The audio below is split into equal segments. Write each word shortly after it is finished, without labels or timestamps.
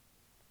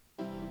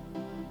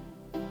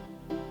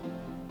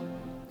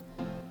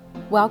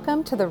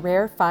Welcome to the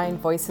Rare Find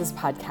Voices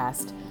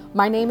podcast.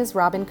 My name is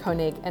Robin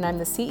Koenig, and I'm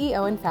the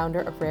CEO and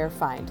founder of Rare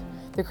Find,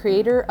 the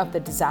creator of the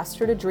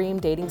Disaster to Dream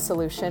dating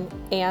solution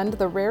and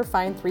the Rare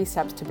Find 3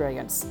 Steps to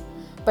Brilliance.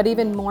 But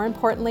even more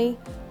importantly,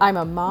 I'm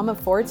a mom of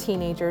 4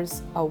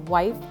 teenagers, a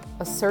wife,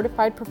 a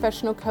certified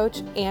professional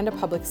coach, and a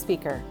public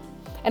speaker.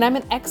 And I'm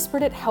an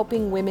expert at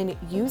helping women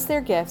use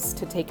their gifts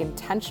to take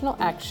intentional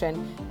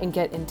action and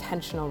get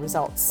intentional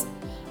results.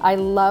 I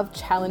love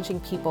challenging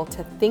people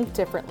to think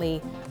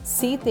differently,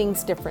 see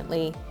things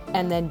differently,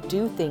 and then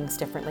do things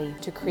differently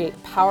to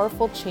create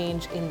powerful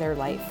change in their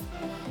life.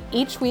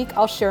 Each week,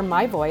 I'll share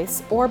my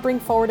voice or bring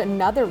forward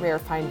another Rare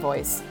Find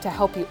voice to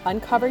help you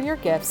uncover your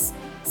gifts,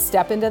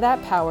 step into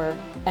that power,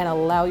 and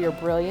allow your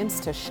brilliance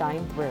to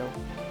shine through.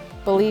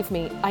 Believe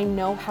me, I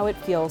know how it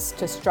feels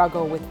to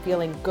struggle with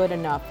feeling good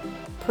enough,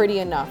 pretty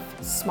enough,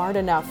 smart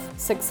enough,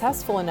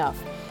 successful enough,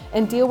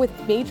 and deal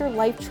with major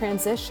life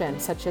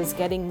transitions such as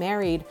getting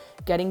married,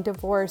 getting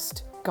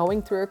divorced,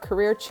 going through a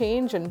career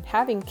change, and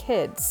having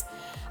kids.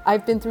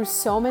 I've been through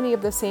so many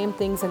of the same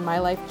things in my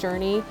life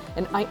journey,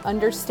 and I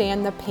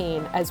understand the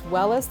pain as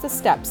well as the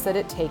steps that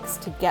it takes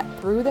to get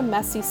through the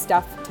messy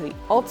stuff to the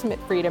ultimate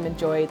freedom and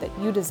joy that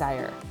you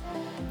desire.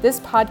 This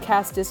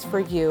podcast is for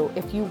you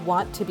if you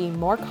want to be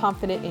more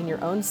confident in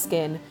your own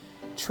skin,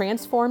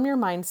 transform your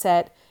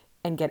mindset,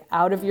 and get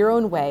out of your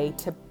own way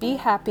to be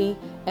happy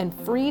and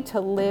free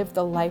to live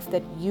the life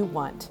that you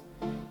want.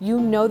 You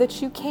know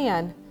that you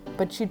can,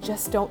 but you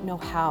just don't know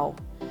how.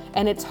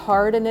 And it's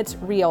hard and it's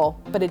real,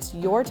 but it's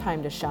your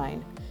time to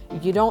shine.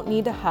 You don't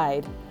need to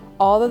hide.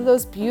 All of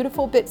those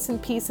beautiful bits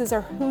and pieces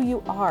are who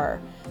you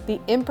are,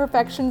 the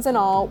imperfections and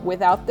all,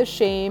 without the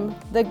shame,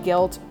 the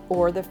guilt,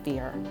 or the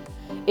fear.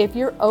 If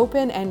you're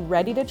open and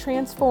ready to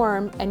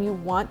transform and you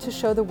want to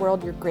show the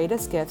world your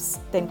greatest gifts,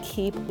 then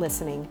keep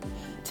listening.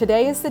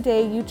 Today is the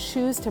day you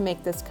choose to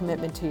make this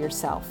commitment to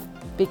yourself,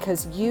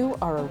 because you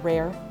are a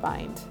rare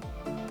find.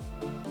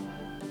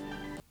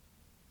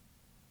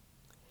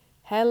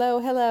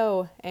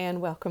 Hello,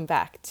 and welcome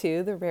back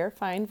to the Rare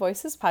Find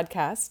Voices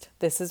podcast.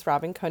 This is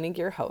Robin Koenig,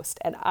 your host,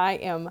 and I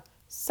am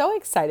so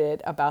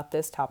excited about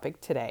this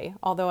topic today,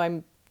 although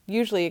I'm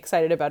usually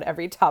excited about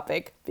every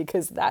topic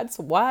because that's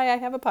why I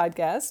have a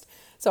podcast,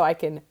 so I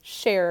can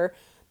share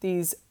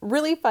these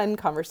really fun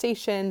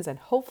conversations and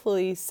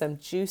hopefully some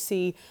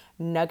juicy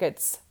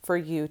nuggets for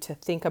you to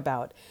think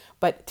about.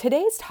 But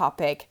today's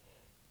topic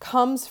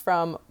comes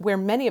from where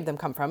many of them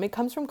come from. It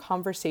comes from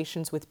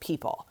conversations with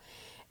people.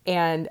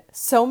 And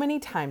so many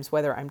times,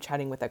 whether I'm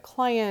chatting with a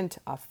client,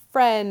 a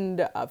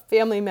friend, a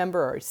family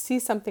member, or see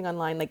something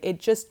online, like it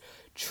just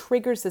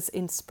triggers this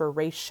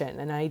inspiration,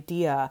 an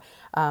idea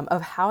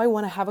of how I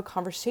want to have a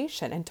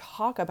conversation and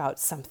talk about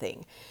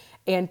something.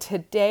 And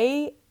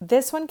today,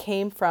 this one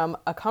came from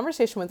a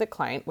conversation with a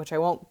client, which I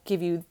won't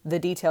give you the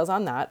details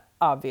on that,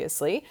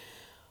 obviously.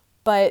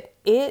 But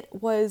it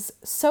was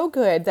so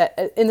good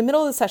that in the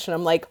middle of the session,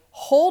 I'm like,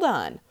 hold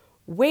on,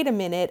 wait a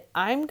minute.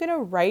 I'm going to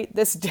write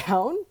this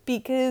down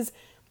because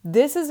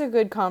this is a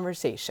good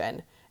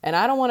conversation and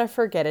I don't want to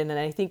forget it. And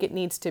I think it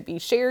needs to be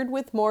shared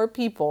with more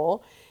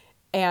people.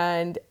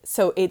 And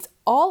so it's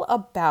all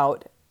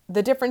about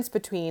the difference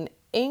between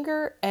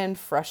anger and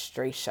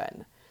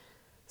frustration.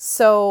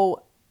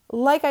 So,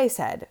 like I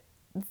said,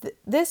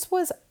 this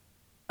was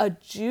a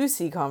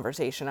juicy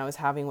conversation I was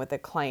having with a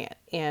client,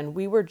 and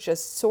we were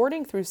just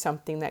sorting through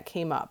something that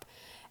came up.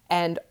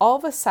 And all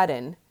of a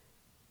sudden,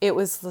 it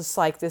was just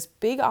like this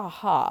big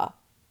aha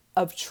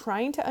of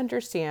trying to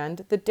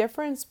understand the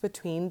difference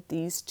between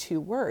these two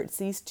words,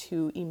 these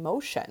two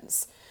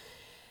emotions.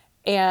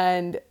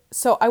 And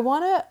so I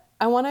want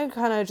to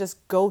kind of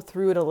just go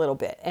through it a little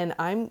bit. And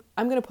I'm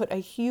going to put a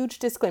huge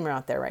disclaimer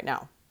out there right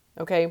now.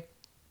 Okay?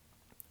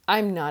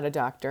 I'm not a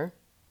doctor.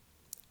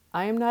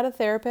 I am not a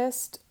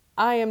therapist.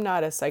 I am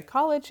not a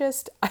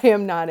psychologist. I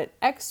am not an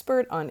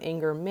expert on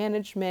anger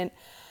management.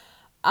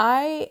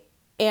 I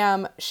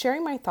am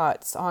sharing my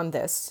thoughts on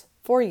this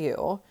for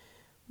you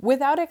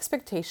without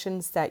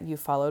expectations that you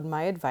followed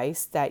my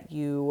advice, that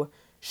you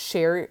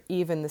share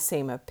even the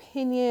same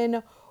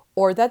opinion,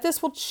 or that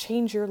this will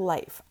change your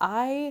life.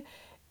 I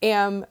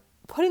am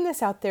putting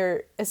this out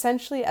there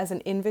essentially as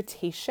an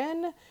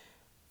invitation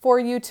for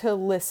you to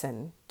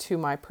listen to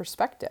my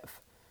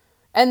perspective.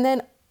 And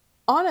then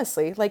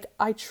honestly, like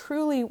I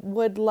truly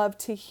would love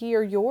to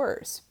hear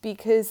yours,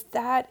 because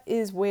that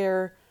is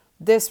where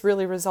this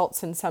really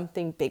results in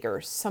something bigger,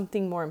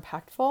 something more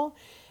impactful,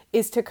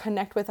 is to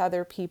connect with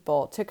other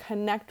people, to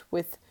connect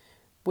with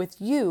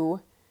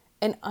you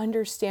and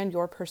understand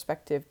your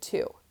perspective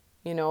too.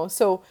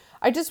 So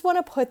I just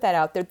want to put that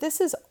out there. This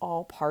is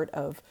all part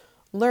of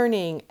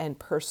learning and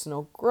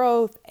personal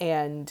growth.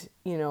 And,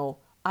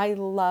 I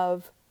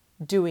love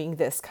doing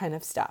this kind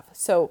of stuff.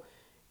 So,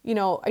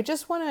 I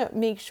just want to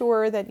make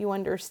sure that you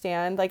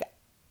understand, like,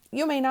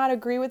 you may not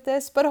agree with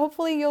this, but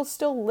hopefully you'll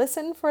still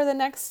listen for the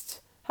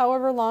next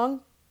however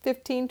long,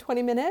 15,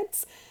 20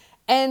 minutes.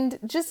 And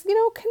just,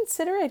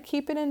 consider it,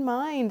 keep it in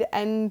mind,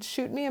 and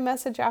shoot me a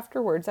message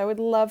afterwards. I would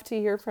love to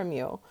hear from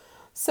you.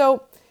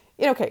 So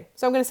Okay,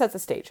 so I'm going to set the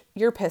stage.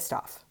 You're pissed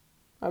off.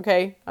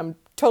 Okay, I'm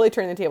totally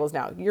turning the tables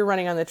now. You're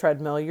running on the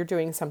treadmill. You're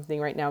doing something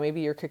right now.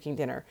 Maybe you're cooking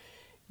dinner.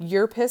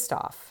 You're pissed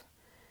off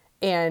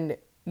and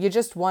you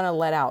just want to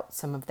let out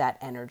some of that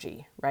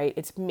energy, right?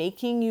 It's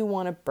making you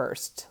want to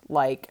burst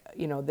like,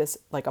 this,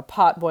 like a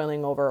pot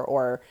boiling over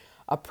or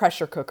a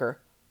pressure cooker.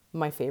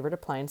 My favorite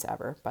appliance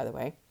ever, by the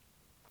way.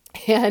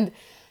 And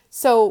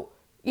so,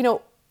 you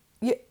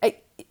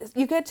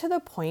get to the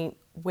point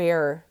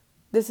where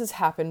this has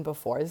happened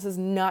before. This is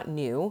not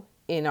new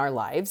in our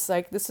lives.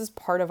 Like, this is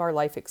part of our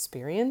life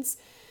experience.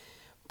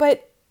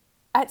 But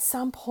at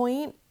some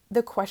point,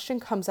 the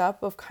question comes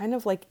up of kind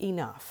of like,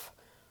 enough.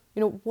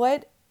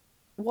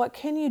 What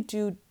can you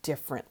do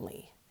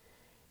differently?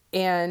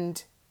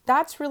 And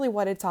that's really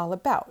what it's all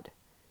about.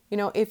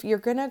 If you're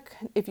going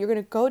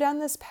to go down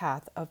this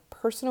path of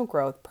personal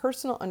growth,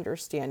 personal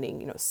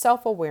understanding,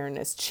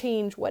 self-awareness,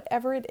 change,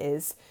 whatever it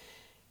is,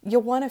 you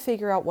want to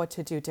figure out what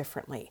to do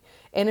differently.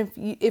 And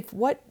if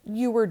what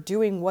you were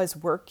doing was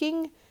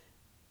working,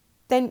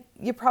 then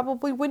you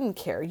probably wouldn't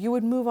care. You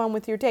would move on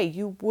with your day.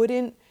 You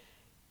wouldn't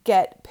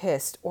get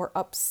pissed or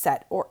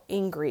upset or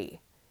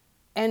angry.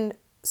 And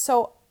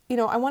so,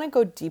 I want to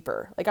go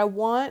deeper. Like, I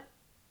want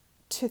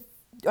you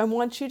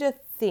to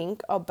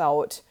think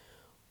about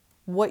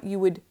what you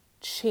would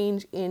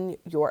change in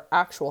your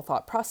actual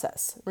thought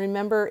process.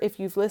 Remember, if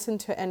you've listened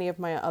to any of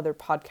my other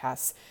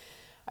podcasts,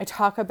 I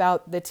talk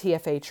about the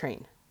TFA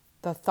train,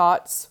 the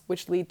thoughts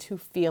which lead to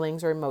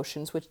feelings or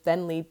emotions, which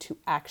then lead to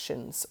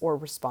actions or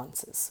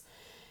responses.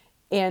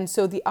 And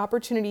so the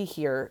opportunity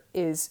here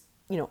is,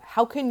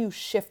 how can you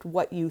shift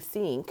what you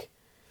think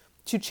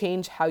to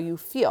change how you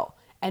feel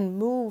and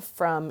move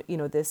from,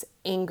 this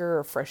anger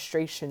or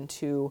frustration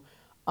to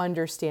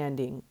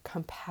understanding,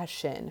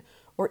 compassion,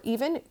 or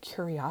even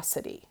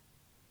curiosity,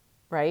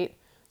 right?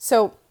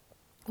 So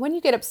when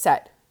you get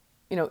upset,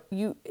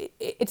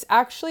 it's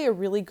actually a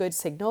really good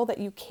signal that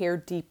you care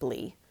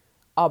deeply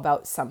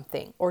about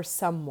something or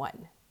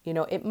someone.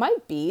 It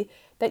might be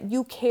that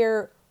you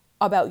care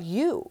about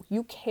you.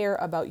 You care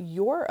about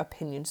your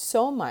opinion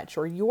so much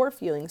or your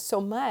feelings so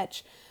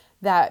much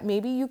that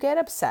maybe you get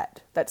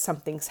upset that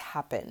something's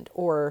happened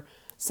or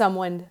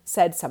someone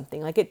said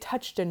something, like it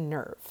touched a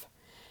nerve.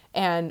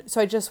 And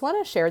so I just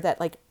want to share that,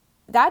 like,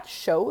 that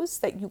shows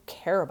that you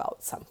care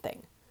about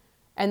something.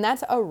 And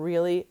that's a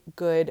really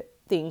good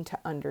thing to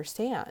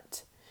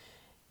understand.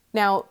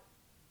 Now,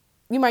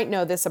 you might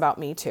know this about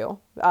me too.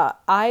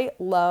 I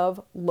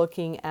love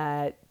looking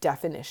at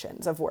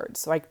definitions of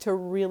words, like to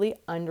really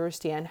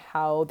understand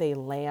how they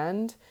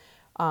land.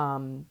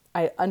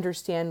 I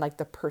understand like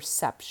the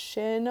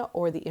perception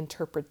or the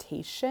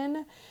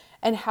interpretation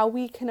and how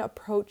we can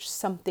approach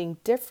something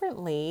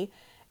differently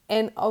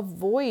and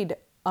avoid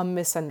a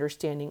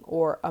misunderstanding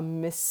or a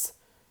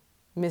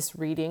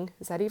misreading.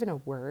 Is that even a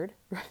word?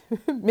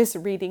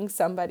 Misreading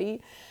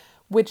somebody,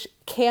 which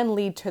can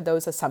lead to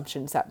those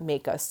assumptions that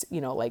make us,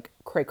 like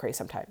cray cray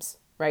sometimes,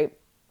 right?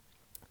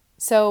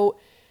 So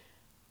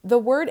the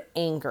word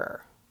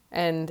anger,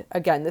 and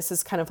again, this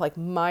is kind of like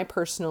my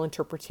personal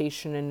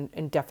interpretation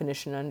and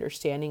definition and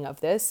understanding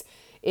of this,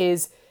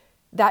 is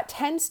that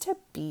tends to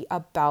be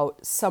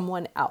about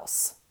someone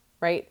else,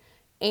 right?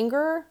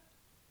 Anger,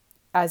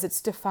 as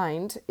it's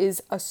defined,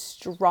 is a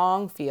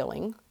strong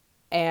feeling,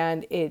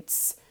 and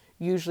it's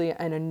usually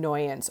an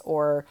annoyance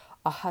or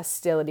a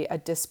hostility, a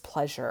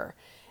displeasure.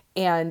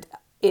 And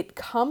it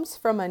comes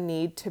from a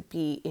need to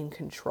be in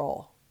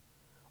control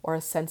or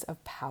a sense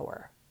of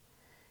power.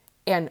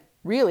 And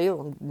really,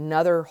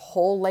 another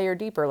whole layer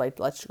deeper, like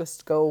let's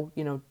just go,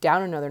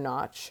 down another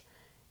notch.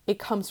 It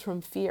comes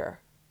from fear.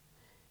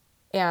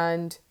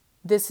 And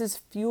this is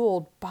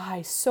fueled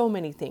by so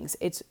many things.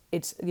 It's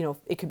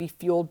it could be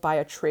fueled by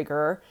a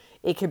trigger.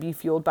 It could be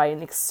fueled by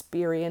an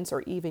experience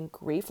or even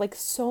grief. Like,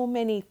 so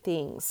many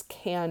things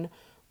can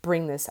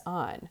bring this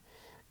on.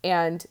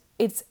 And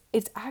it's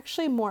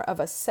actually more of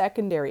a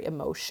secondary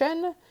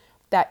emotion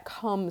that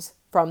comes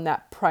from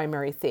that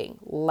primary thing,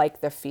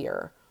 like the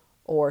fear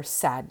or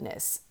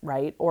sadness,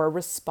 right? Or a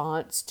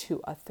response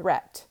to a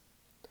threat.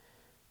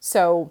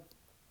 So,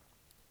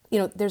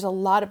 there's a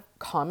lot of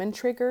common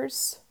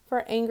triggers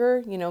for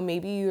anger.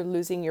 Maybe you're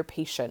losing your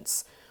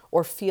patience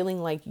or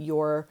feeling like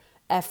your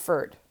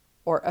effort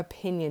or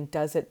opinion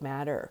doesn't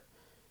matter,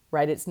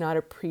 right? It's not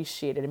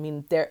appreciated. I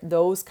mean,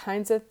 those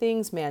kinds of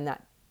things, man,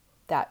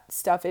 that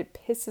stuff, it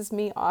pisses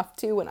me off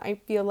too. When I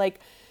feel like,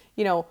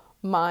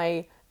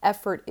 my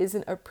effort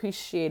isn't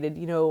appreciated,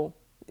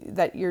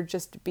 that you're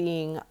just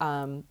being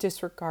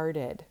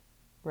disregarded,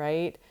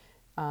 right?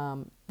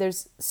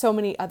 There's so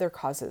many other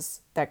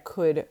causes that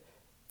could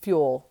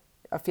fuel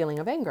a feeling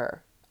of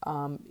anger.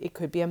 It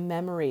could be a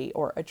memory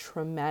or a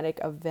traumatic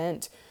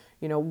event,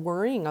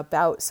 worrying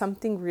about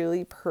something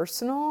really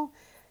personal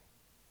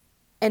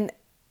and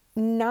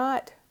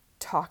not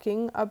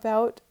talking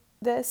about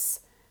this,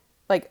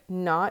 like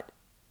not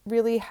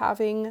really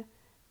having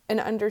an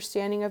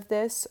understanding of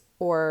this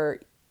or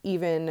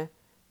even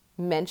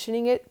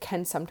mentioning it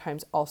can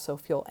sometimes also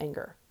fuel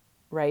anger,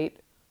 right?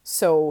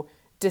 So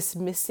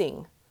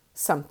dismissing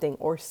something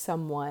or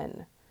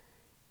someone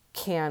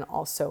can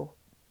also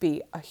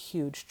be a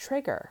huge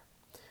trigger.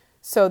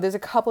 So there's a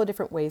couple of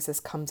different ways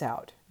this comes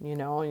out.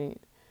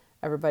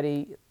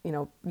 Everybody,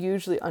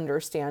 usually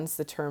understands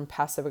the term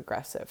passive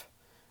aggressive.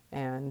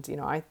 And,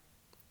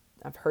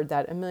 I've heard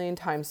that a million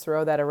times,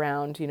 throw that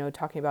around,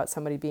 talking about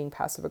somebody being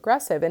passive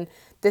aggressive. And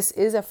this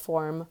is a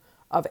form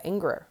of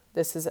anger.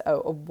 This is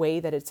a way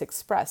that it's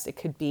expressed. It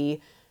could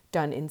be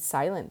done in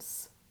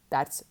silence.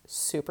 That's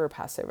super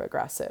passive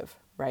aggressive,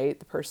 right?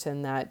 The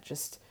person that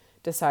just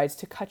decides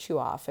to cut you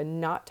off and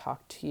not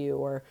talk to you,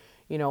 or,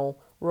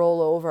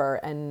 roll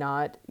over and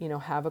not,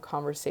 have a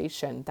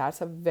conversation. That's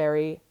a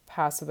very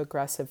passive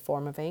aggressive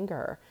form of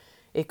anger.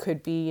 It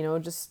could be,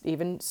 just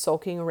even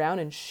sulking around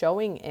and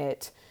showing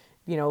it,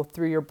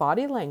 through your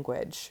body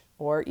language,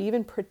 or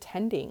even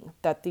pretending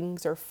that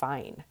things are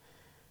fine.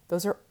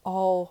 Those are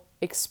all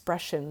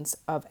expressions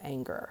of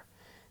anger.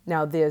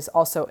 Now, there's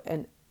also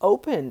an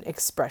open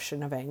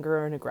expression of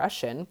anger and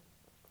aggression,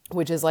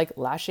 which is like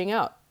lashing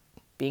out,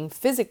 being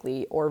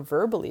physically or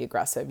verbally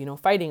aggressive,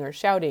 fighting or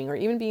shouting, or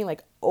even being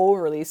like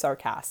overly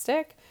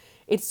sarcastic.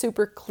 It's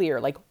super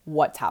clear, like,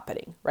 what's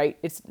happening, right?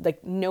 It's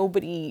like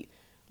nobody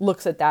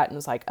looks at that and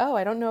is like, oh,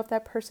 I don't know if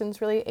that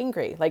person's really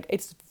angry. Like,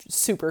 it's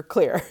super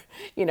clear.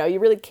 You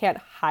really can't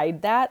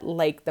hide that,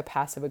 like the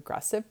passive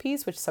aggressive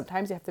piece, which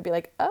sometimes you have to be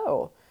like,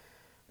 oh,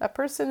 that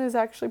person is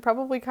actually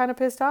probably kind of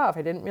pissed off.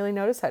 I didn't really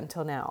notice that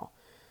until now.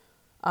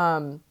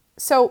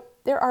 So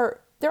there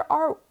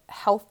are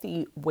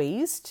healthy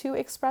ways to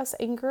express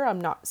anger. I'm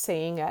not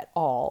saying at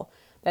all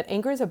that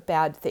anger is a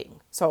bad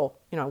thing. So,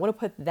 I want to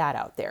put that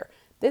out there.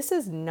 This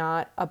is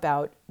not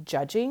about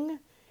judging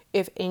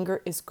if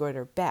anger is good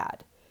or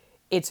bad.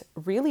 It's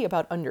really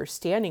about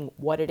understanding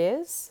what it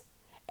is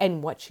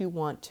and what you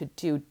want to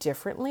do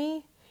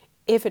differently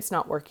if it's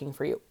not working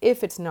for you,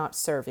 if it's not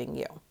serving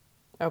you.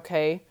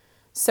 Okay?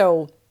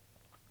 So,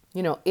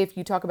 if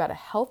you talk about a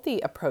healthy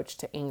approach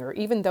to anger,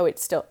 even though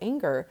it's still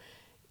anger,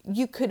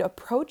 you could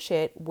approach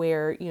it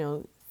where,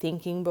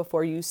 thinking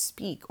before you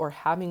speak, or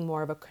having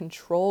more of a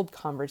controlled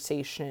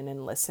conversation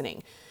and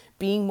listening,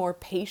 being more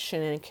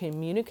patient and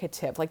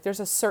communicative. Like, there's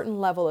a certain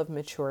level of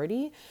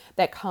maturity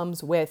that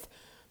comes with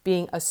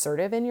being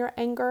assertive in your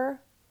anger,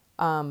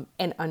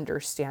 and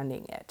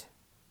understanding it.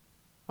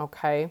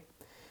 Okay?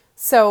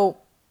 So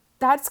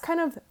that's kind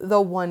of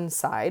the one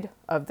side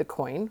of the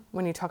coin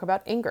when you talk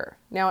about anger.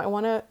 Now, I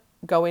want to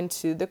go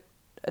into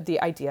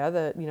the idea,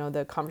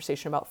 the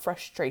conversation about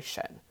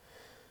frustration.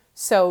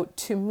 So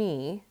to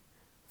me,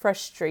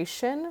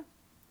 frustration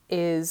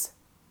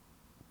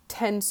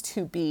tends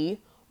to be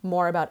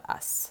more about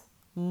us,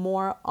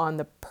 more on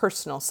the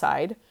personal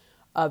side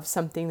of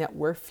something that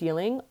we're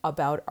feeling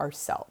about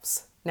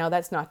ourselves. Now,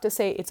 that's not to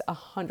say it's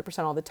 100%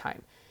 all the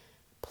time.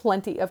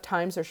 Plenty of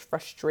times there's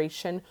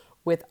frustration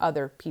with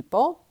other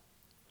people.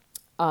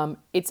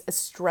 It's a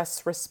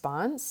stress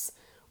response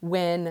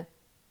when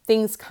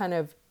things kind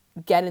of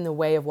get in the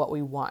way of what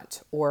we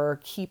want or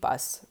keep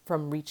us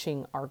from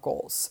reaching our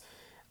goals.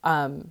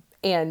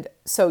 And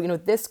so,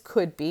 this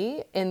could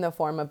be in the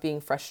form of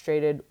being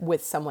frustrated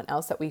with someone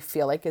else that we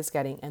feel like is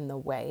getting in the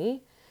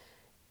way.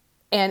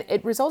 And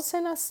it results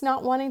in us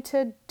not wanting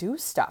to do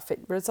stuff. It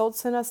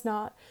results in us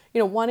not,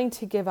 wanting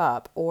to give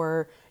up,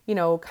 or,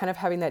 kind of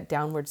having that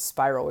downward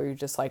spiral where you're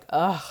just like,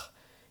 ugh,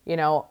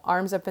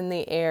 arms up in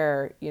the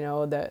air,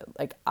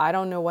 I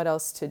don't know what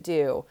else to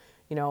do.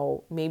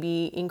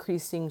 Maybe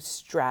increasing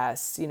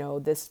stress,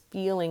 this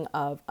feeling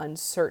of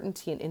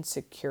uncertainty and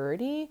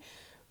insecurity,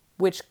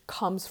 which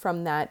comes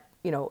from that,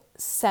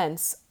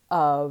 sense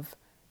of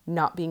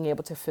not being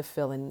able to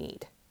fulfill a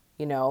need.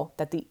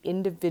 That the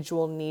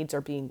individual needs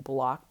are being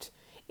blocked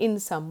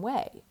in some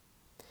way.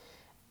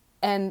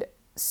 And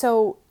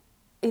so,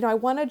 I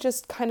want to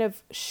just kind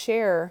of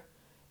share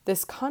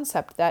this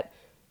concept that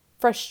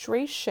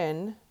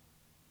frustration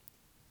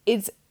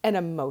is an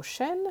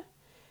emotion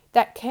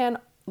that can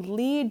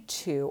lead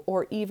to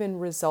or even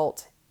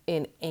result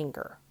in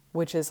anger,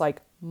 which is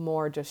like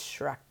more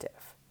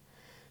destructive.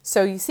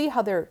 So you see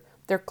how they're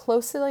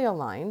closely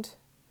aligned.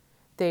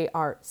 They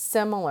are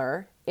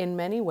similar in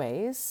many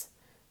ways.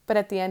 But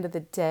at the end of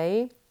the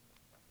day,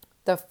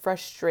 the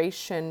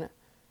frustration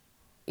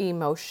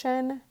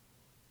emotion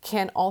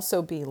can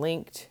also be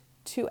linked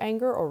to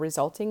anger or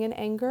resulting in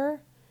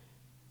anger.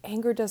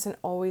 Anger doesn't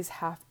always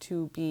have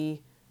to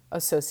be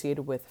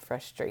associated with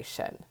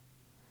frustration.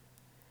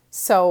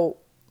 So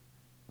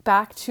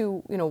back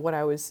to, what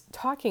I was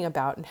talking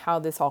about and how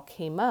this all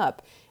came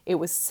up, it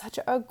was such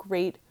a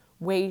great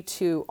way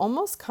to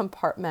almost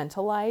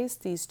compartmentalize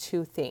these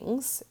two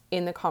things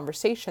in the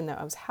conversation that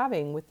I was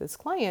having with this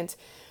client,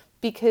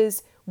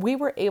 because we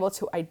were able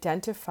to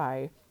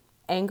identify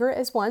anger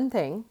as one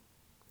thing,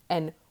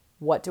 and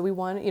what do we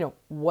want,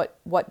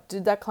 what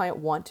did that client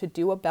want to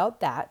do about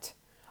that,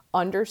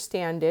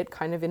 understand it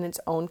kind of in its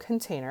own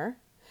container,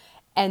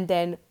 and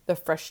then the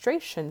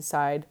frustration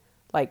side,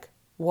 like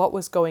what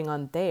was going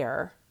on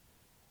there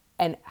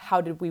and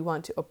how did we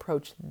want to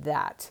approach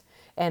that.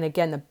 And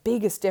again, the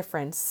biggest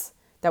difference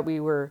that we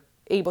were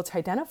able to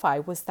identify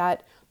was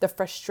that the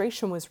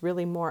frustration was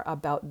really more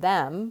about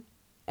them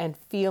and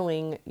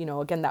feeling,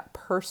 again, that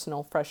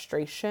personal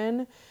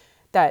frustration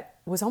that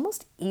was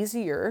almost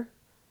easier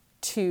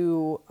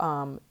to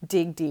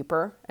dig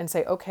deeper and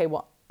say, okay,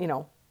 well,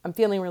 I'm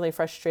feeling really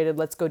frustrated.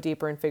 Let's go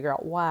deeper and figure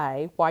out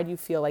why. Why do you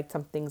feel like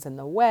something's in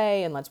the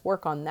way? And let's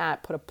work on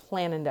that, put a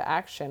plan into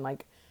action.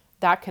 Like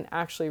that can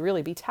actually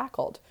really be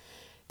tackled.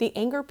 The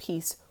anger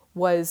piece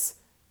was,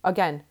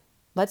 again,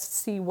 let's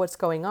see what's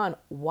going on.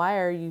 Why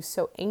are you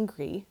so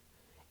angry?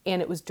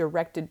 And it was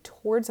directed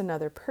towards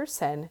another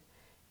person.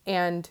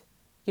 And,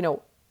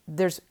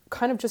 there's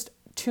kind of just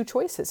two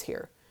choices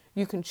here.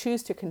 You can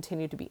choose to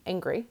continue to be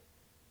angry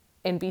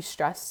and be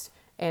stressed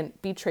and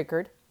be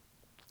triggered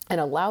and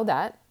allow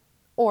that.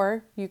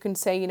 Or you can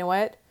say, you know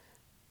what,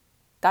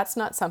 that's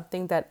not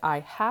something that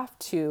I have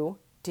to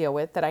deal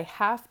with, that I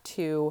have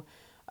to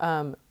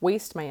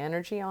waste my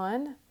energy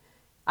on.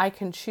 I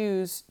can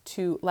choose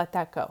to let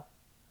that go.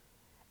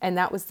 And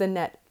that was the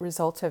net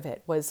result of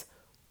it, was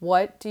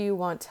what do you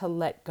want to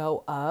let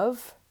go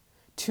of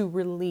to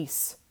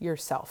release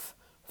yourself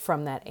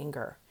from that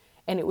anger?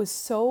 And it was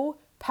so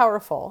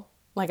powerful.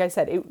 Like I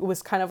said, it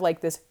was kind of like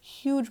this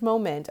huge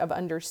moment of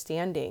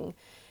understanding.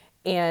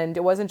 And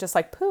it wasn't just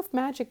like, poof,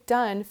 magic,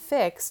 done,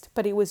 fixed,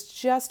 but it was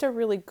just a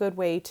really good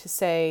way to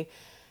say,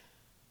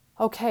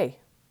 okay,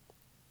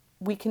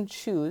 we can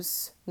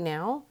choose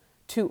now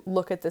to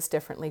look at this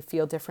differently,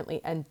 feel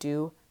differently, and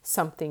do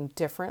something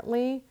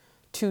differently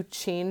to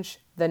change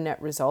the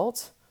net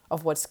result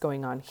of what's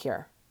going on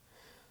here.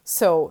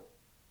 So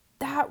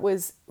that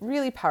was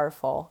really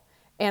powerful.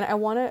 And I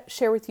want to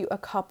share with you a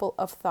couple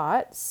of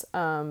thoughts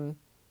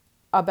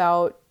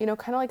about, kind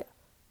of like,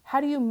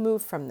 how do you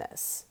move from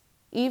this?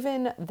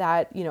 Even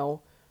that,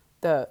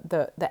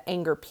 the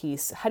anger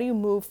piece, how do you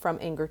move from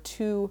anger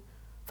to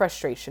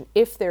frustration,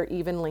 if they're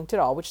even linked at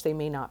all, which they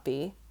may not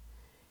be?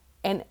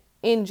 And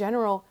in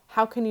general,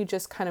 how can you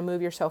just kind of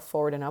move yourself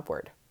forward and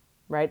upward,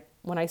 right?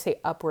 When I say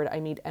upward, I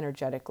mean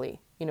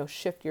energetically,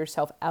 shift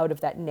yourself out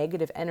of that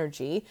negative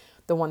energy,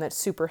 the one that's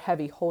super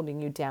heavy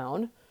holding you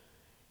down,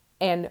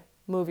 and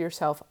move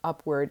yourself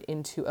upward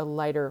into a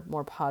lighter,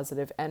 more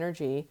positive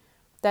energy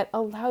that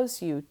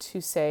allows you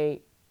to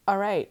say, all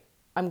right,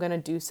 I'm going to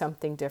do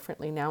something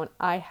differently now, and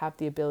I have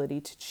the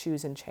ability to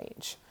choose and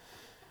change.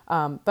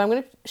 But I'm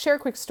going to share a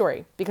quick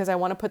story because I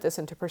want to put this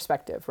into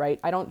perspective, right?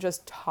 I don't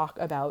just talk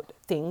about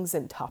things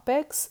and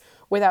topics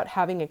without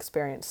having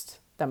experienced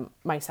them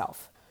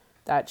myself.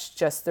 That's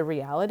just the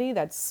reality.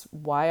 That's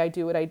why I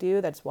do what I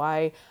do. That's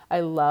why I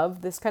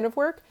love this kind of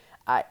work.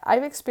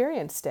 I've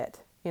experienced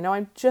it.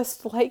 I'm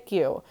just like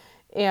you.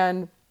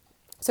 And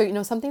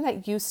so, something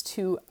that used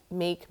to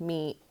make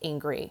me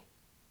angry,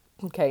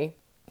 okay?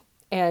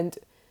 And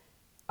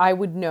I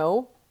would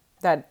know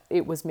that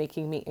it was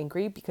making me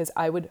angry because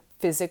I would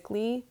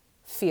physically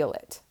feel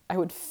it. I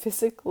would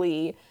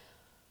physically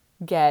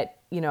get,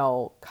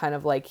 kind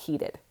of like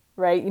heated,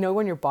 right?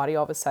 When your body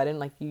all of a sudden,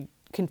 like you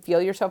can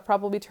feel yourself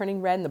probably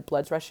turning red and the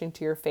blood's rushing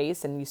to your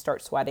face and you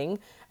start sweating.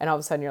 And all of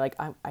a sudden you're like,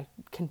 I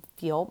can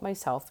feel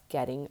myself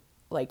getting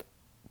like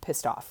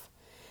pissed off.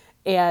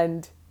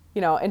 And,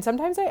 and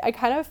sometimes I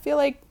kind of feel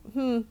like,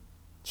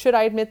 should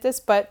I admit this?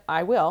 But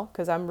I will,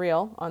 because I'm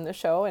real on the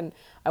show. And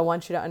I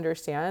want you to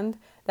understand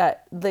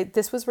that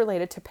this was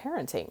related to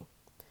parenting.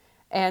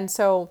 And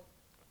so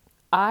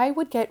I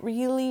would get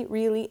really,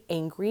 really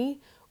angry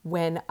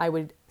when I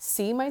would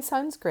see my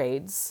son's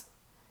grades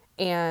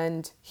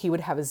and he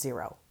would have a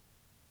 0.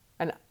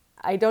 And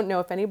I don't know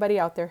if anybody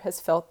out there has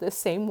felt the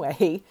same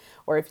way,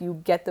 or if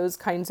you get those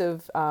kinds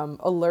of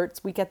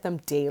alerts. We get them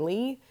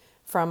daily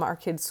from our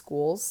kids'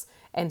 schools.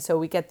 And so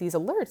we get these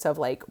alerts of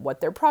like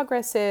what their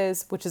progress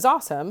is, which is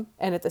awesome.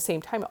 And at the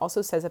same time, it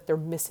also says if they're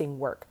missing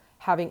work,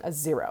 having a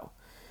 0.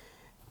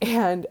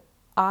 And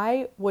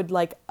I would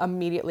like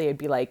immediately, I'd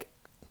be like,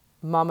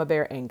 Mama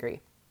Bear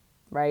angry,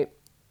 right?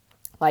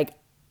 Like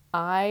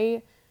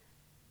I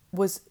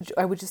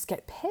would just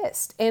get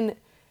pissed. And,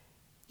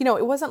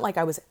 it wasn't like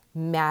I was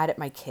mad at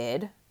my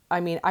kid. I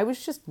mean, I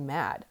was just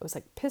mad. I was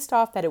like pissed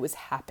off that it was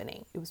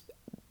happening. It was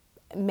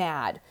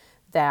mad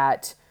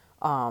that,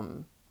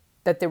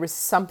 that there was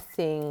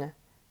something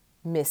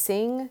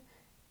missing,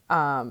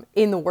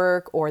 in the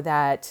work, or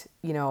that,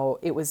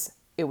 it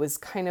was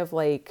kind of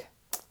like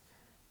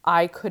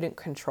I couldn't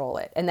control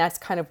it. And that's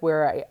kind of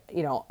where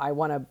I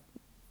want to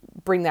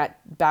bring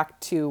that back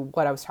to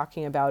what I was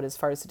talking about as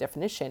far as the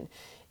definition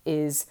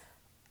is.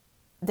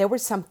 There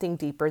was something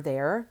deeper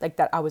there, like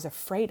that I was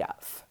afraid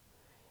of.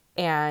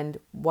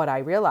 And what I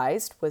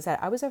realized was that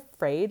I was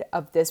afraid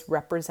of this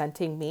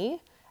representing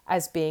me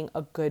as being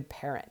a good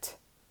parent.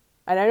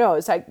 And I know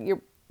it's like you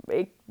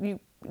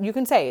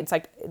can say it's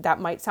like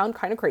that might sound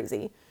kind of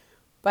crazy,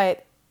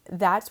 but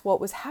that's what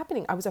was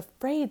happening. I was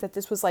afraid that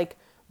this was like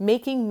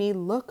making me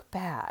look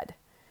bad.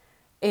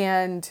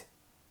 And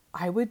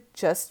I would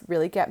just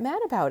really get mad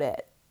about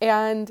it.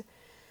 And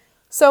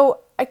so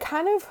I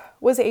kind of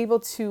was able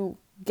to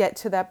get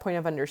to that point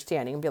of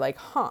understanding and be like,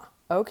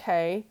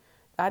 okay,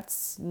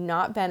 that's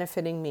not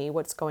benefiting me.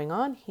 What's going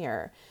on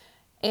here?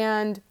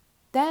 And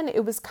then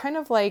it was kind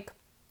of like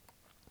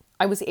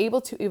I was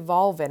able to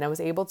evolve it. And I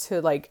was able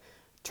to like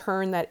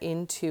turn that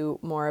into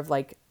more of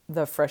like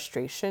the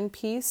frustration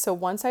piece. So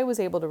once I was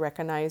able to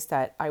recognize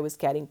that I was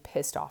getting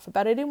pissed off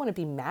about it, I didn't want to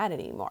be mad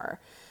anymore.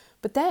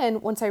 But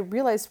then once I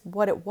realized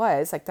what it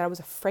was, like that I was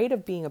afraid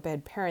of being a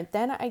bad parent,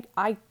 then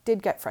I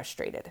did get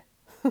frustrated.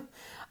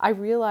 I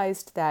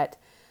realized that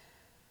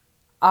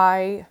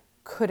I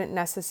couldn't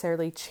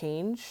necessarily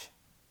change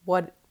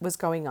what was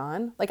going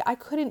on. Like I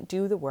couldn't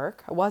do the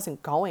work. I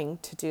wasn't going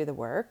to do the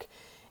work.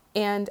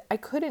 And I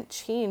couldn't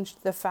change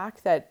the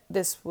fact that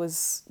this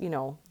was,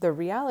 the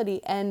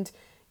reality. And,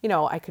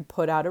 I could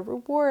put out a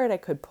reward. I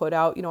could put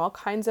out, all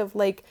kinds of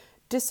like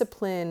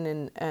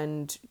discipline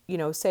and,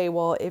 say,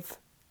 well, if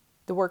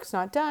the work's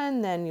not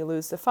done, then you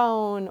lose the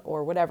phone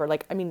or whatever.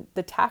 Like, I mean,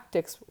 the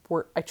tactics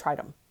were, I tried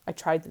them. I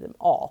tried them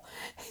all.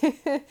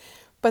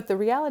 But the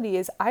reality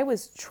is I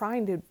was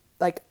trying to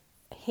like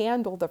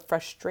handle the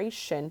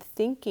frustration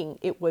thinking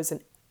it was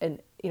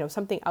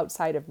something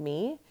outside of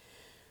me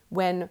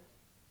when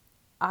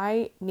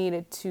I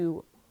needed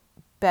to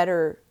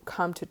better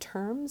come to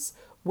terms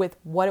with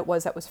what it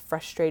was that was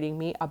frustrating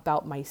me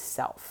about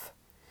myself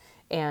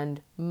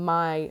and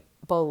my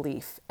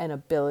belief and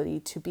ability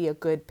to be a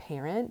good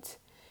parent.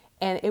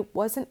 And it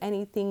wasn't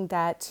anything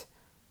that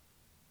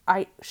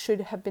I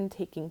should have been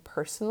taking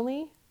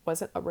personally,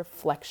 wasn't a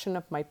reflection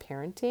of my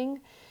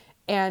parenting.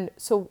 And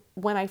so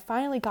when I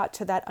finally got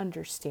to that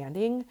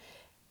understanding,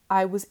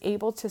 I was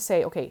able to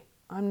say, okay,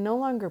 I'm no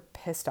longer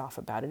pissed off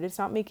about it. It's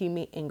not making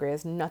me angry. It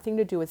has nothing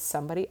to do with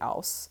somebody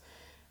else.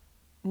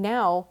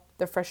 Now,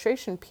 the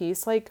frustration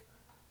piece, like,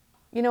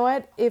 you know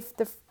what?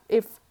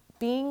 If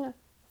being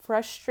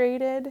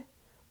frustrated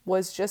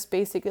was just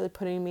basically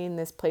putting me in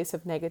this place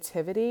of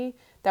negativity,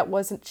 that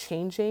wasn't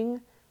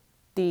changing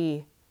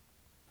the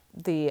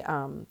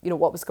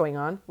what was going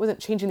on, wasn't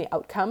changing the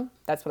outcome.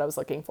 That's what I was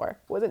looking for.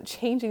 Wasn't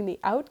changing the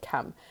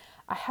outcome.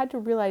 I had to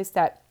realize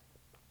that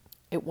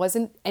it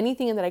wasn't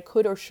anything that I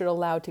could or should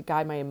allow to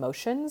guide my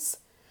emotions.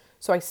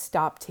 So I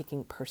stopped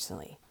taking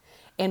personally.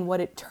 And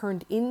what it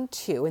turned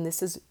into, and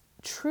this is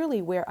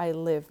truly where I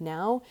live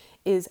now,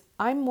 is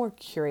I'm more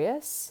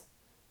curious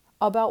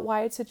about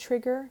why it's a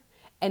trigger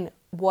and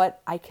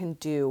what I can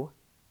do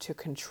to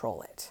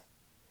control it.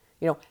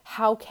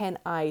 How can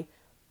I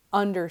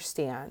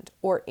understand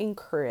or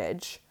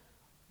encourage,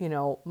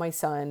 my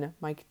son,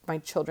 my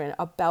children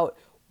about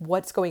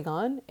what's going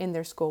on in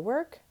their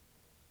schoolwork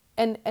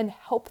and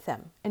help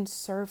them and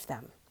serve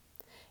them.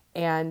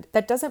 And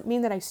that doesn't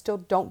mean that I still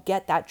don't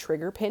get that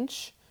trigger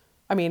pinch.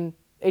 I mean,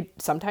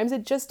 sometimes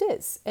it just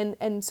is.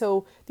 And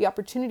so the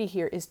opportunity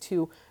here is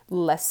to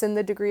lessen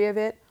the degree of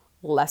it,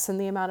 lessen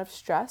the amount of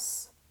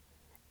stress,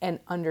 and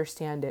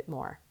understand it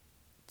more,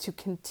 to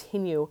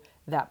continue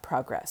that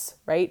progress,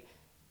 right?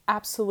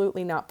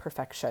 Absolutely not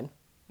perfection.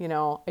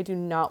 I do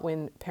not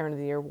win Parent of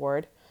the Year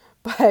award,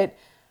 but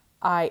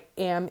I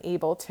am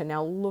able to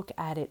now look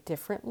at it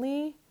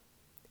differently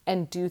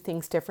and do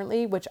things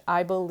differently, which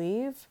I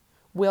believe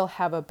will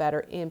have a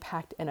better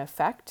impact and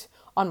effect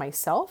on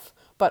myself,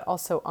 but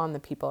also on the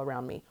people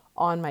around me,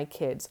 on my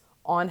kids,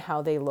 on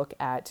how they look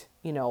at,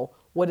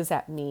 what does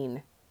that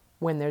mean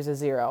when there's a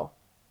zero?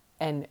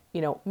 And,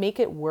 make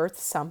it worth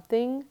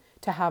something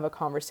to have a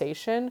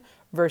conversation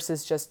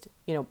versus just,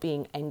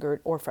 being angered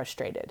or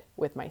frustrated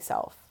with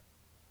myself.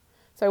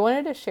 So I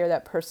wanted to share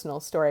that personal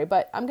story,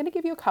 but I'm going to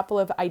give you a couple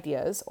of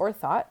ideas or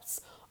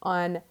thoughts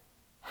on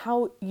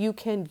how you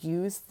can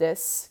use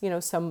this,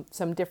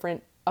 some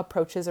different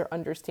approaches or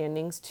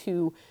understandings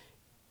to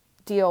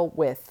deal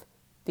with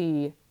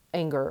the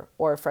anger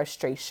or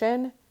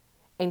frustration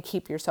and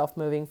keep yourself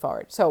moving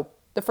forward. So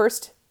the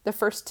first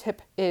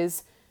tip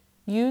is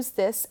use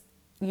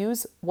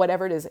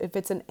whatever it is. If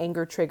it's an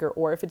anger trigger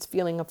or if it's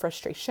feeling of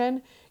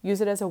frustration,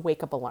 use it as a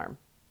wake-up alarm,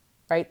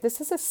 right?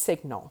 This is a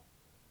signal.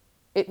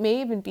 It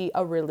may even be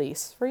a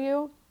release for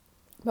you,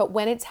 but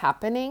when it's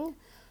happening,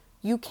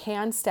 you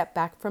can step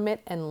back from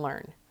it and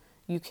learn.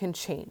 You can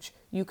change.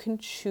 You can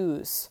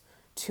choose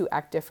to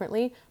act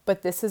differently,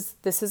 but this is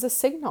a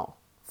signal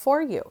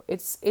for you.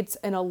 It's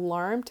an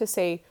alarm to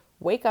say,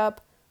 wake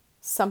up,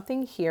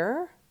 something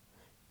here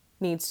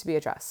needs to be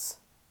addressed.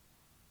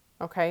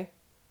 Okay?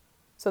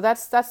 So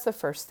that's the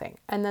first thing.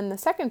 And then the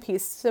second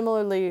piece,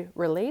 similarly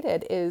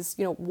related, is,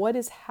 what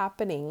is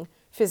happening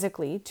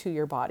physically to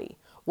your body?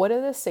 What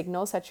are the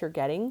signals that you're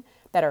getting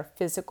that are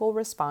physical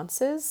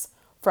responses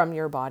from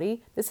your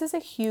body? This is a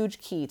huge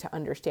key to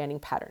understanding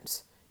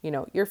patterns.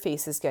 Your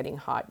face is getting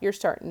hot, you're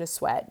starting to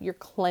sweat, you're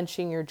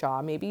clenching your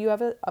jaw, maybe you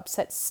have an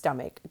upset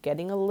stomach,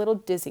 getting a little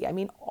dizzy. I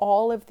mean,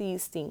 all of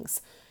these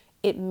things,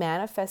 it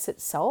manifests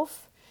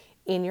itself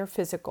in your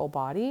physical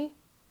body.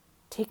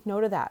 Take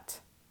note of that,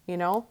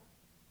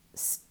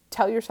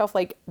 Tell yourself,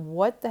 like,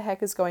 what the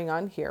heck is going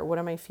on here? What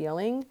am I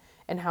feeling?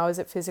 And how is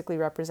it physically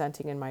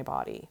representing in my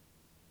body?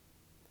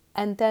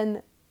 And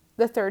then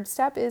the third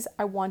step is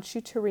I want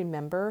you to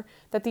remember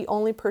that the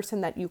only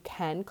person that you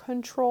can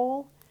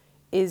control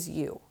is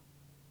you.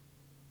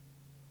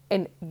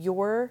 And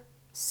your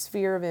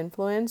sphere of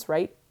influence,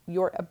 right?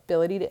 Your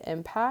ability to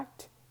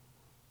impact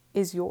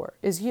is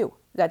you.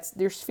 That's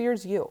your sphere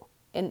is you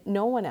and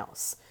no one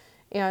else.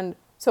 And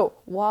so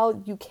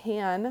while you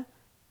can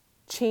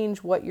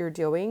change what you're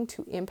doing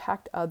to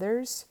impact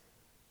others,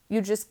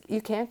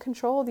 you can't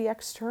control the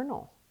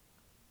external.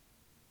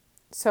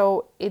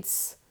 So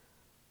it's,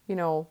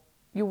 you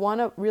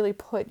want to really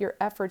put your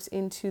efforts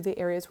into the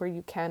areas where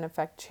you can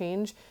affect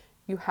change.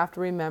 You have to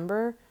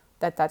remember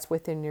that that's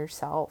within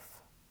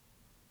yourself.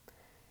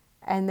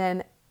 And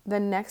then the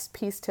next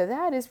piece to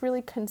that is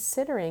really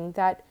considering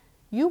that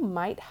you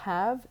might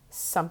have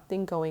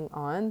something going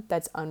on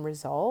that's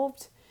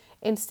unresolved.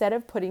 Instead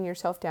of putting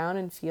yourself down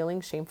and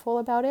feeling shameful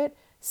about it,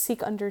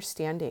 seek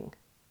understanding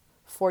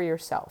for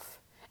yourself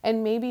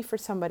and maybe for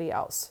somebody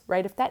else,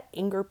 right? If that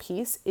anger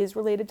piece is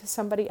related to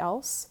somebody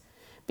else,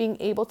 being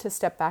able to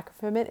step back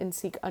from it and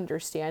seek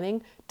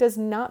understanding does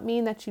not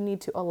mean that you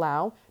need to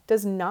allow,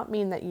 does not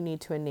mean that you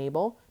need to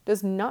enable,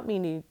 does not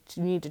mean you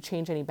need to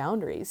change any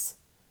boundaries.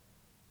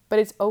 But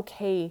it's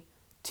okay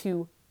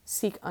to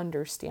seek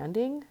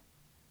understanding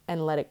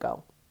and let it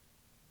go,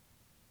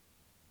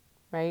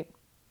 right?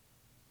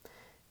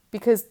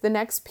 Because the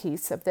next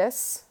piece of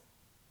this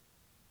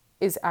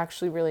is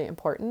actually really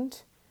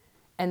important,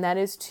 and that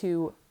is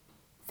to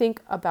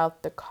think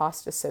about the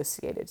cost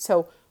associated.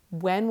 So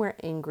when we're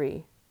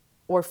angry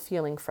or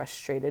feeling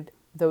frustrated,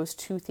 those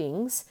two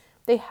things,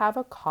 they have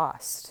a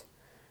cost,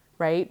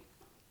 right?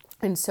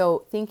 And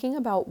so thinking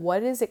about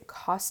what is it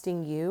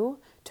costing you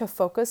to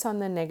focus on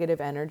the negative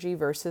energy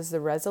versus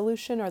the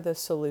resolution or the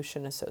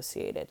solution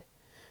associated,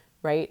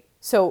 right?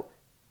 So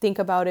think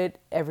about it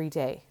every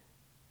day.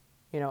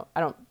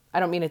 I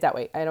don't mean it that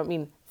way. I don't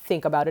mean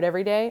think about it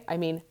every day. I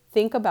mean,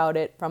 think about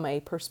it from a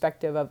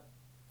perspective of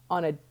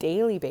on a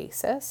daily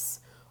basis,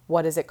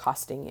 what is it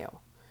costing you?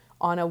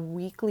 On a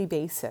weekly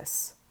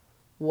basis,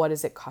 what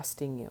is it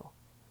costing you?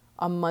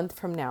 A month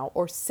from now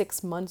or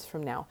 6 months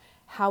from now,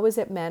 how is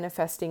it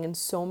manifesting in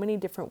so many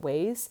different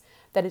ways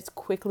that it's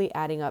quickly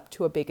adding up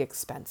to a big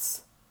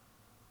expense?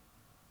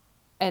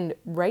 And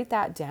write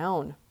that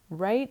down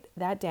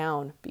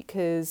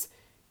because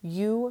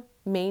you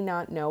may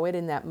not know it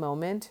in that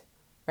moment,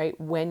 right?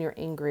 When you're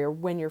angry or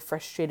when you're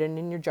frustrated,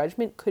 and your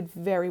judgment could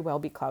very well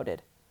be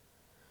clouded.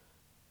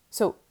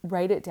 So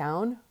write it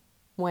down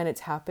when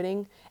it's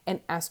happening and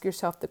ask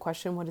yourself the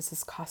question, what is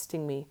this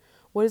costing me?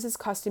 What is this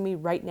costing me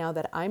right now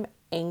that I'm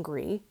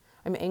angry?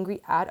 I'm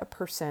angry at a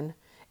person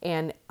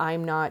and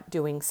I'm not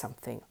doing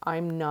something.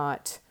 I'm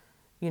not,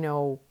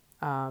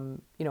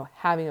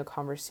 having a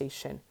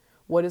conversation.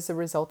 What is the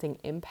resulting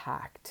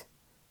impact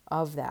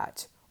of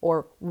that?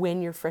 Or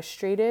when you're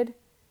frustrated,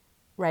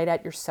 right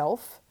at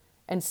yourself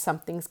and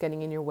something's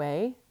getting in your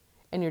way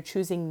and you're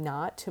choosing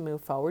not to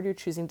move forward, you're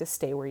choosing to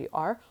stay where you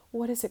are,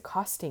 what is it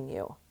costing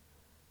you?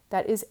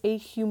 That is a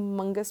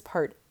humongous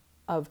part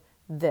of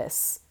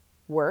this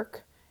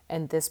work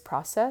and this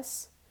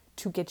process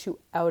to get you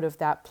out of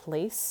that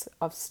place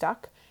of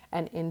stuck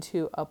and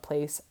into a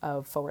place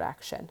of forward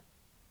action.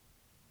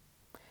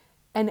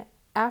 And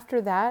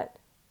after that,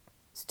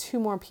 2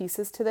 more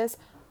pieces to this.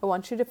 I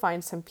want you to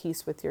find some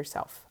peace with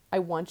yourself. I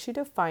want you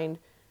to find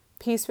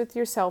peace with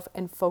yourself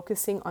and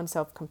focusing on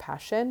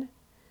self-compassion,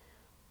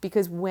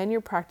 because when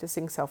you're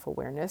practicing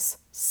self-awareness,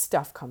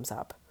 stuff comes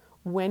up.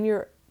 When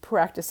you're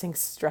practicing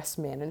stress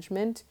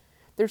management,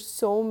 there's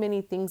so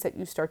many things that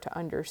you start to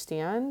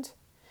understand,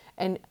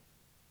 and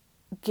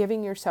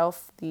giving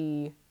yourself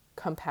the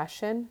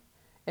compassion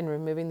and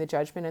removing the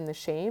judgment and the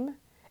shame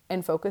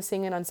and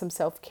focusing in on some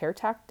self-care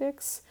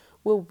tactics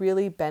will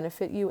really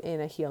benefit you in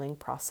a healing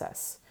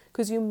process,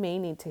 because you may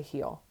need to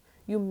heal.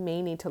 You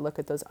may need to look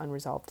at those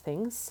unresolved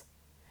things,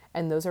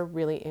 and those are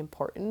really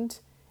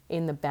important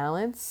in the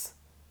balance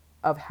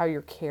of how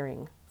you're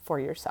caring for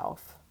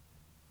yourself.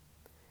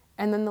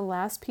 And then the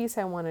last piece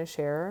I want to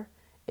share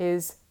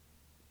is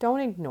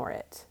don't ignore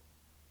it.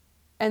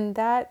 And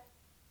that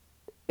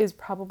is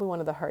probably one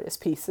of the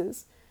hardest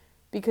pieces,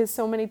 because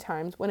so many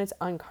times when it's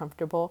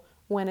uncomfortable,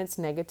 when it's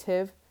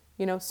negative,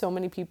 so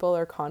many people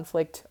are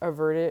conflict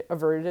averted. I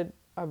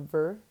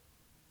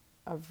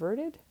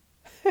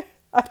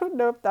don't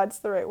know if that's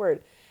the right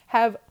word.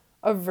 Have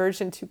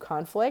aversion to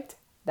conflict.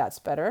 That's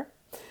better.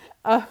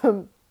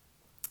 And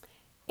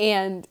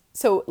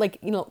so like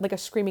a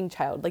screaming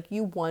child, like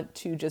you want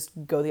to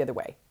just go the other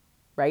way,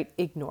 right?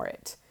 Ignore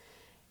it.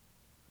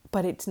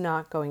 But it's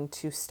not going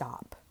to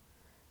stop.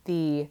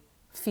 The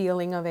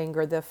feeling of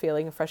anger, the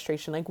feeling of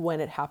frustration, like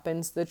when it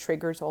happens, the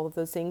triggers, all of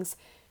those things,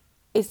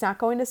 it's not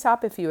going to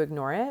stop if you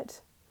ignore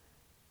it.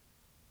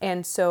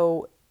 And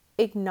so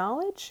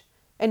acknowledge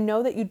and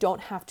know that you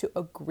don't have to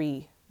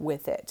agree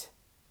with it,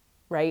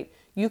 right?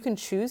 You can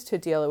choose to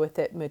deal with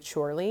it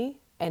maturely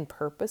and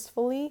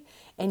purposefully,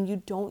 and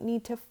you don't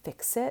need to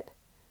fix it.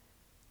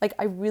 Like,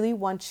 I really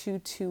want you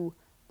to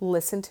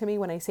listen to me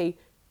when I say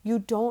you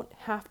don't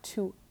have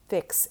to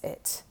fix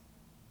it.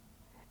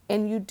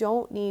 And you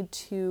don't need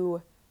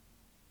to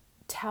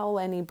tell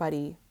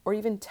anybody or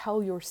even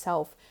tell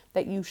yourself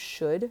that you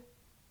should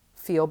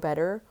feel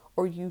better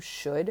or you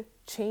should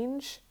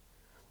change,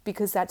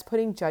 because that's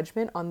putting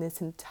judgment on this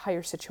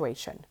entire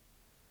situation.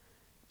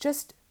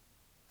 Just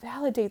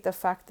validate the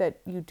fact that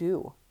you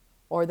do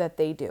or that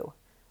they do,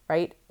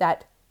 right?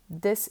 That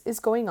this is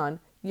going on.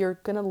 You're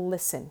going to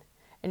listen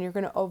and you're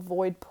going to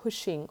avoid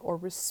pushing or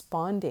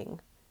responding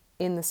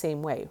in the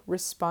same way,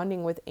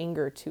 responding with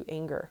anger to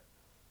anger.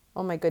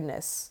 Oh my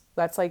goodness,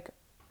 that's like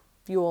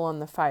fuel on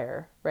the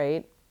fire,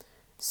 right?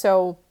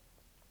 So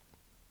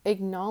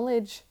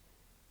acknowledge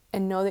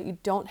and know that you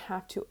don't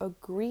have to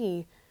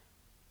agree.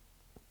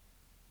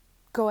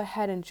 Go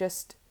ahead and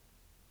just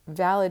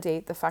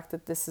validate the fact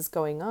that this is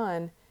going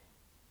on,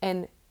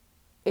 and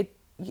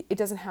it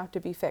doesn't have to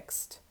be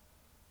fixed,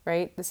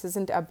 right? This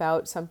isn't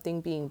about something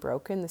being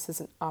broken. This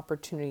is an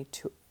opportunity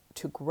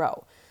to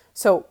grow.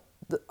 So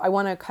I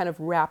want to kind of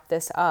wrap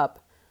this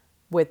up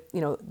with,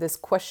 this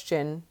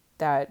question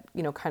that,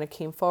 kind of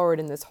came forward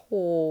in this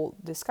whole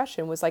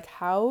discussion was like,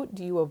 how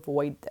do you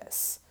avoid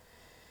this?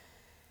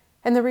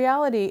 And the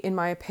reality, in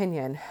my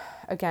opinion,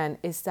 again,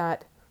 is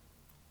that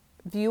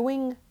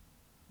viewing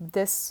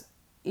this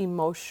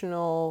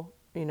emotional,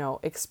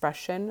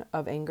 expression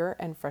of anger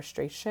and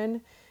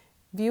frustration,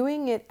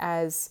 viewing it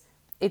as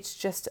it's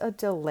just a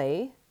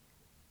delay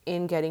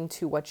in getting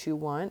to what you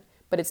want,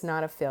 but it's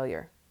not a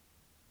failure.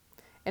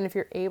 And if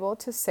you're able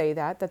to say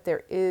that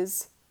there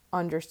is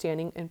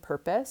understanding and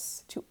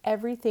purpose to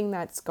everything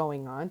that's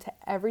going on, to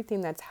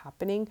everything that's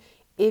happening,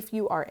 if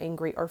you are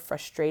angry or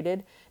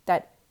frustrated,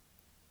 that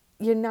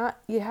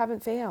you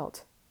haven't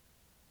failed.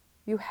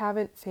 You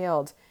haven't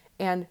failed.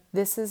 And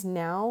this is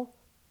now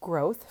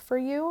growth for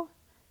you,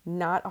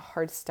 not a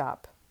hard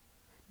stop.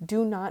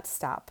 Do not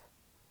stop.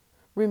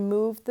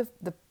 Remove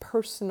the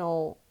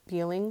personal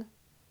feeling.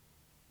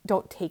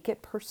 Don't take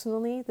it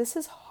personally. This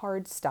is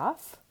hard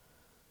stuff,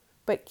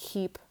 but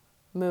keep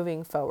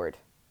moving forward.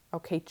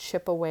 Okay,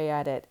 chip away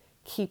at it.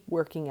 Keep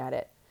working at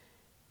it.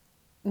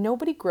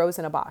 Nobody grows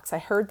in a box. I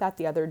heard that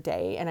the other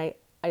day, and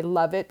I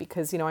love it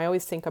because, I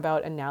always think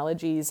about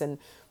analogies, and,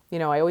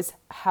 I always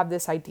have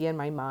this idea in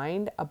my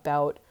mind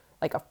about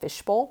like a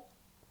fishbowl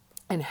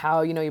and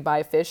how, you buy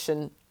a fish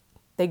and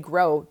they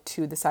grow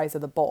to the size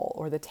of the bowl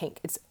or the tank.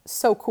 It's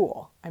so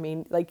cool. I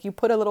mean, like you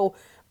put a little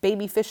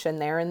baby fish in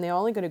there and they're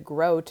only going to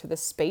grow to the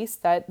space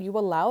that you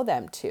allow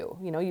them to.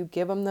 You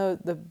give them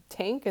the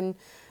tank and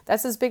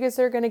that's as big as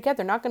they're going to get.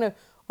 They're not going to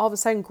all of a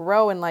sudden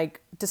grow and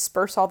like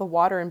disperse all the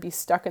water and be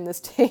stuck in this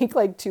tank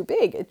like too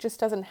big. It just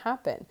doesn't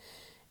happen.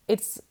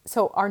 It's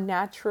so our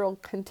natural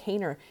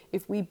container.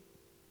 If we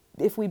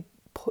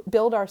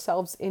build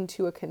ourselves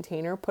into a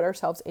container, put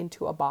ourselves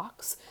into a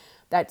box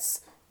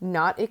that's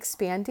not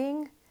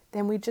expanding,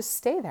 then we just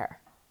stay there.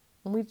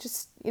 And we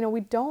just, we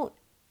don't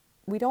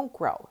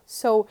grow.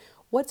 So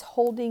what's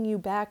holding you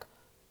back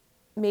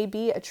may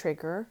be a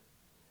trigger.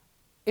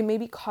 It may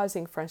be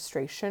causing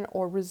frustration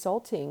or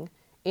resulting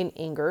in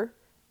anger,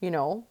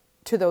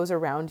 to those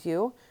around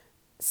you.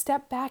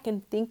 Step back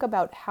and think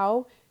about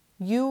how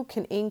you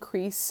can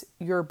increase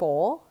your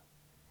bowl,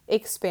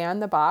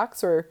 expand the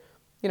box, or,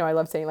 I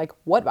love saying like,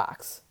 what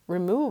box?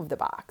 Remove the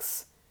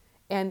box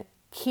and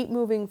keep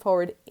moving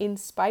forward in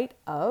spite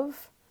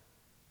of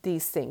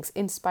these things,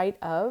 in spite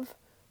of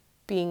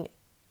being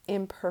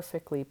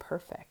imperfectly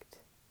perfect.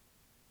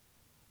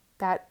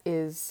 That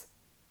is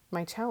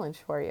my challenge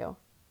for you.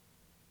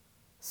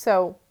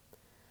 So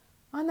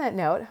on that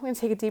note, I'm going to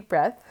take a deep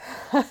breath.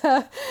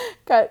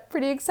 Got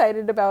pretty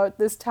excited about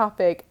this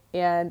topic,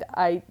 and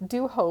I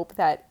do hope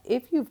that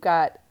if you've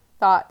got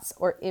thoughts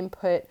or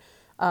input,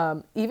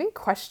 even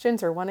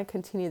questions, or want to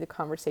continue the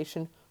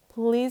conversation,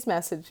 please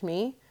message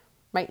me.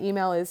 My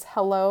email is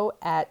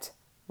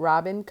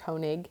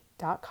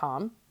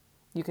hello@robinkoenig.com.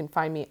 You can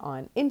find me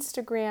on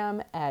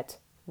Instagram at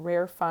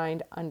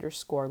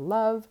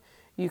rarefind_love.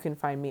 You can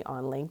find me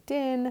on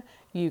LinkedIn.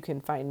 You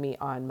can find me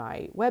on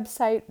my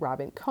website,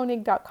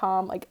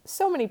 robinkoenig.com, like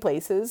so many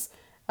places.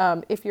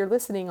 If you're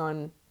listening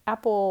on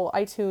Apple,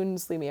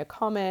 iTunes, leave me a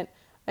comment.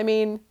 I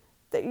mean,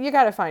 you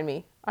got to find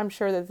me. I'm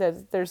sure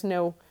that there's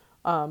no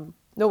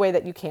way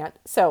that you can't.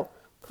 So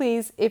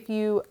please, if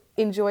you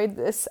enjoyed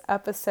this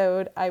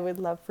episode, I would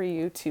love for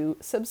you to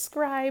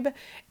subscribe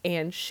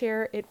and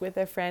share it with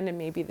a friend, and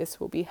maybe this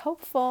will be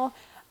helpful.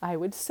 I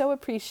would so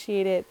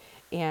appreciate it.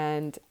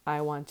 And I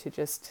want to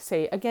just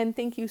say again,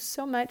 thank you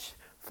so much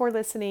for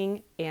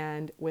listening,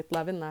 and with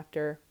love and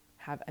laughter,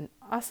 have an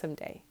awesome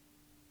day.